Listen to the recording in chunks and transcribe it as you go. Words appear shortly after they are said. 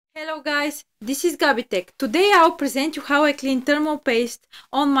Hello guys, this is Gabby Tech. Today I'll present you how I clean thermal paste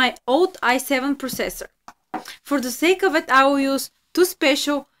on my old i7 processor. For the sake of it, I will use two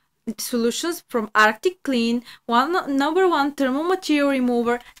special solutions from ArctiClean, number one thermal material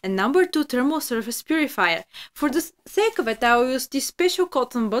remover and number two thermal surface purifier. For the sake of it, I will use these special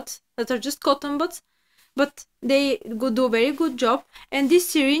cotton buds that are just cotton buds, but they do a very good job, and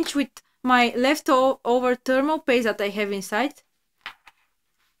this syringe with my leftover thermal paste that I have inside.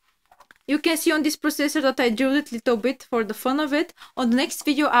 You can see on this processor that I drilled it a little bit for the fun of it. On the next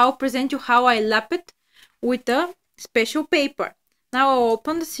video, I'll present you how I lap it with a special paper. Now I'll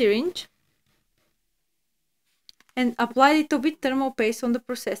open the syringe and apply a little bit thermal paste on the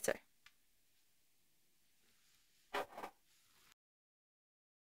processor.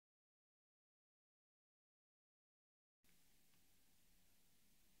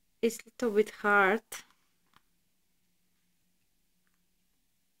 It's a little bit hard.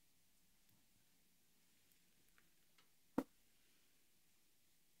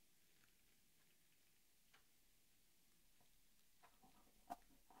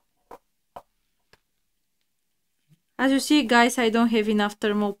 As you see, guys, I don't have enough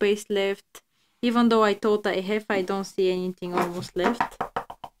thermal paste left. Even though I thought I have, I don't see anything almost left.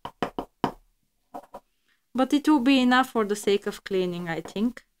 But it will be enough for the sake of cleaning, I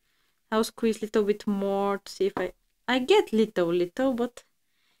think. I'll squeeze a little bit more to see if I get little, but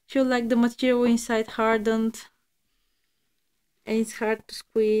I feel like the material inside hardened and it's hard to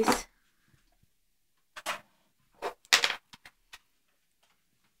squeeze.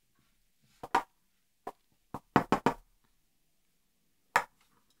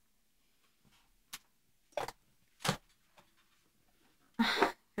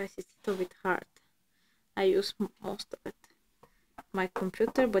 Guys, it's a little bit hard. I use most of it. My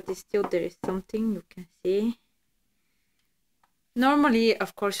computer, but it's still there is something you can see. Normally,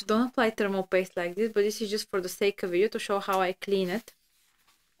 of course, you don't apply thermal paste like this, but this is just for the sake of you to show how I clean it.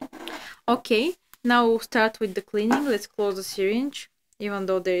 Okay, now we'll start with the cleaning. Let's close the syringe, even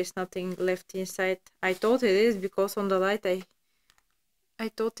though there is nothing left inside. I thought it is because on the light I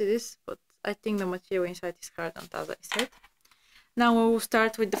thought it is, but I think the material inside is hardened, as I said. Now we will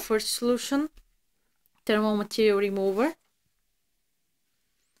start with the first solution, thermal material remover.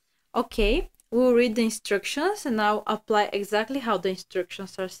 Okay, we'll read the instructions and now apply exactly how the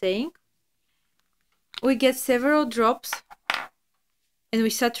instructions are saying. We get several drops and we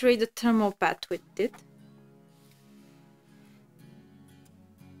saturate the thermal pad with it.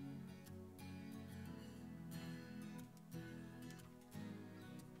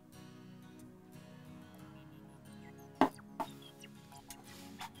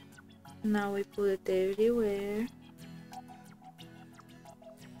 Now we put it everywhere.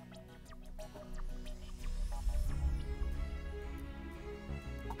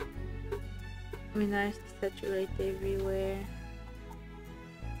 We nicely saturate everywhere.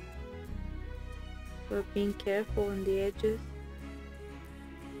 We're being careful on the edges.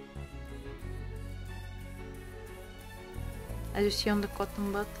 As you see on the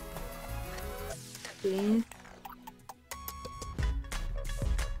cotton bud, clean.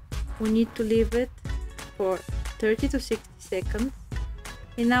 We need to leave it for 30 to 60 seconds.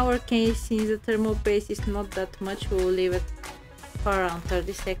 In our case, since the thermal paste is not that much, we will leave it for around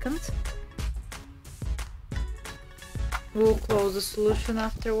 30 seconds. We will close the solution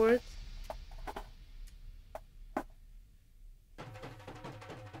afterwards.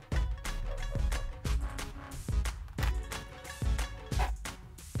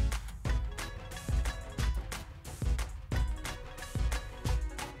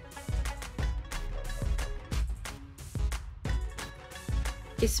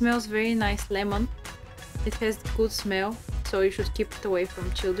 It smells very nice lemon. It has good smell, so you should keep it away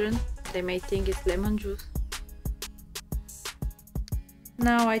from children. They may think it's lemon juice.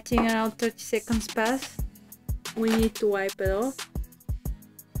 Now I think around 30 seconds pass. We need to wipe it off.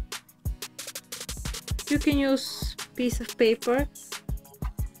 You can use a piece of paper,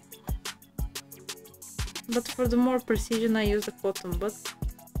 but for the more precision I use a cotton bud.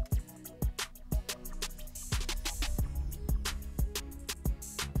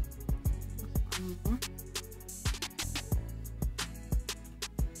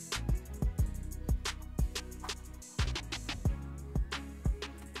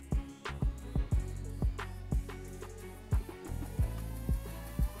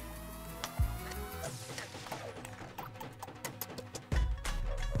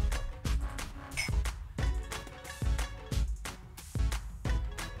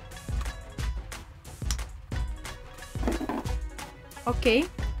 Okay,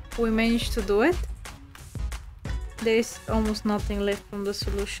 we managed to do it. there is almost nothing left from the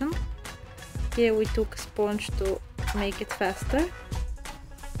solution. Here we took a sponge to make it faster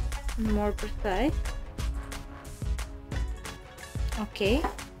and more precise. Okay,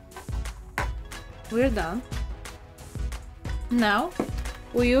 we're done. Now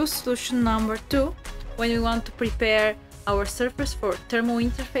we use solution number 2 when we want to prepare our surface for thermal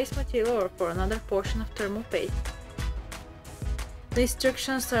interface material or for another portion of thermal paste. The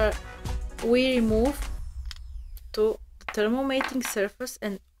instructions are: we remove to the thermal mating surface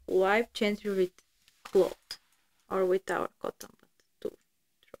and wipe gently with cloth or with our cotton bud. 2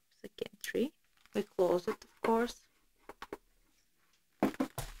 drops again, 3. We close it, of course.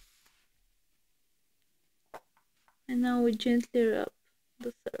 And now we gently rub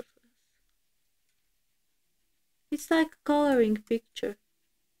the surface. It's like a coloring picture.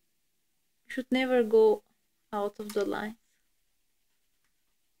 You should never go out of the lines.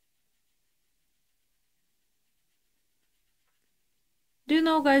 Do you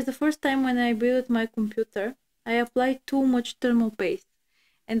know, guys, the first time when I built my computer, I applied too much thermal paste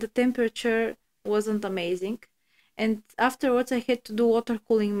and the temperature wasn't amazing. And afterwards I had to do water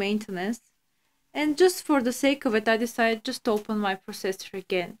cooling maintenance. And just for the sake of it, I decided just to open my processor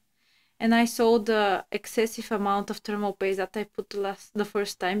again. And I saw the excessive amount of thermal paste that I put the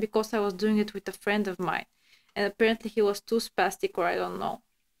first time, because I was doing it with a friend of mine. And apparently he was too spastic, or I don't know.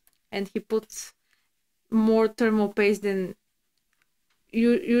 And he puts more thermal paste than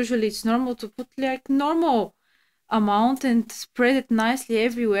usually it's normal to put, like normal amount, and spread it nicely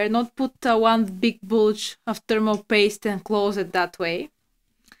everywhere, not put one big bulge of thermal paste and close it that way.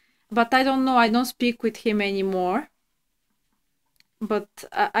 But I don't know, I don't speak with him anymore. But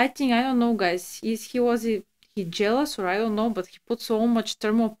I think, I don't know, guys, was he jealous, or I don't know, but he put so much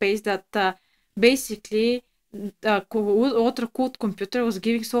thermal paste that basically the water cooled computer was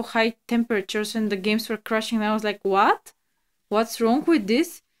giving so high temperatures and the games were crashing. And I was like, what's wrong with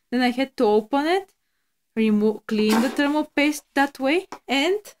this? Then I had to open it, clean the thermal paste that way,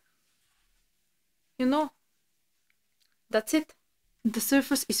 and you know, that's it. The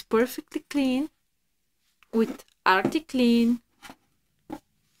surface is perfectly clean with ArctiClean,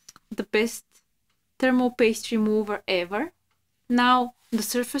 the best thermal paste remover ever. Now the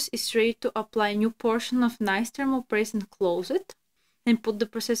surface is ready to apply a new portion of nice thermal paste and close it and put the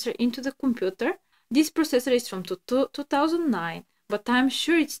processor into the computer. This processor is from 2009, but I'm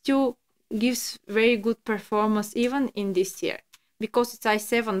sure it still gives very good performance even in this year, because it's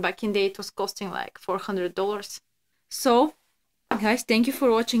i7. Back in the day it was costing like $400. So guys, thank you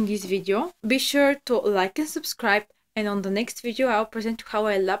for watching this video. Be sure to like and subscribe, and on the next video I'll present you how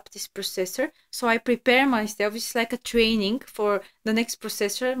I lap this processor. So I prepare myself. It's like a training for the next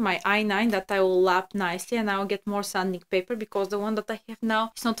processor, my i9, that I will lap nicely, and I'll get more sanding paper, because the one that I have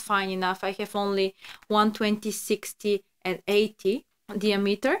now is not fine enough. I have only 120, 60 and 80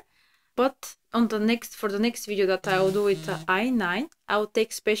 diameter. But on the next, for the next video that I will do with the i9, I will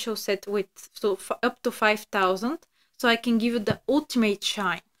take special set with up to 5000, so I can give you the ultimate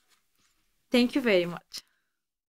shine. Thank you very much.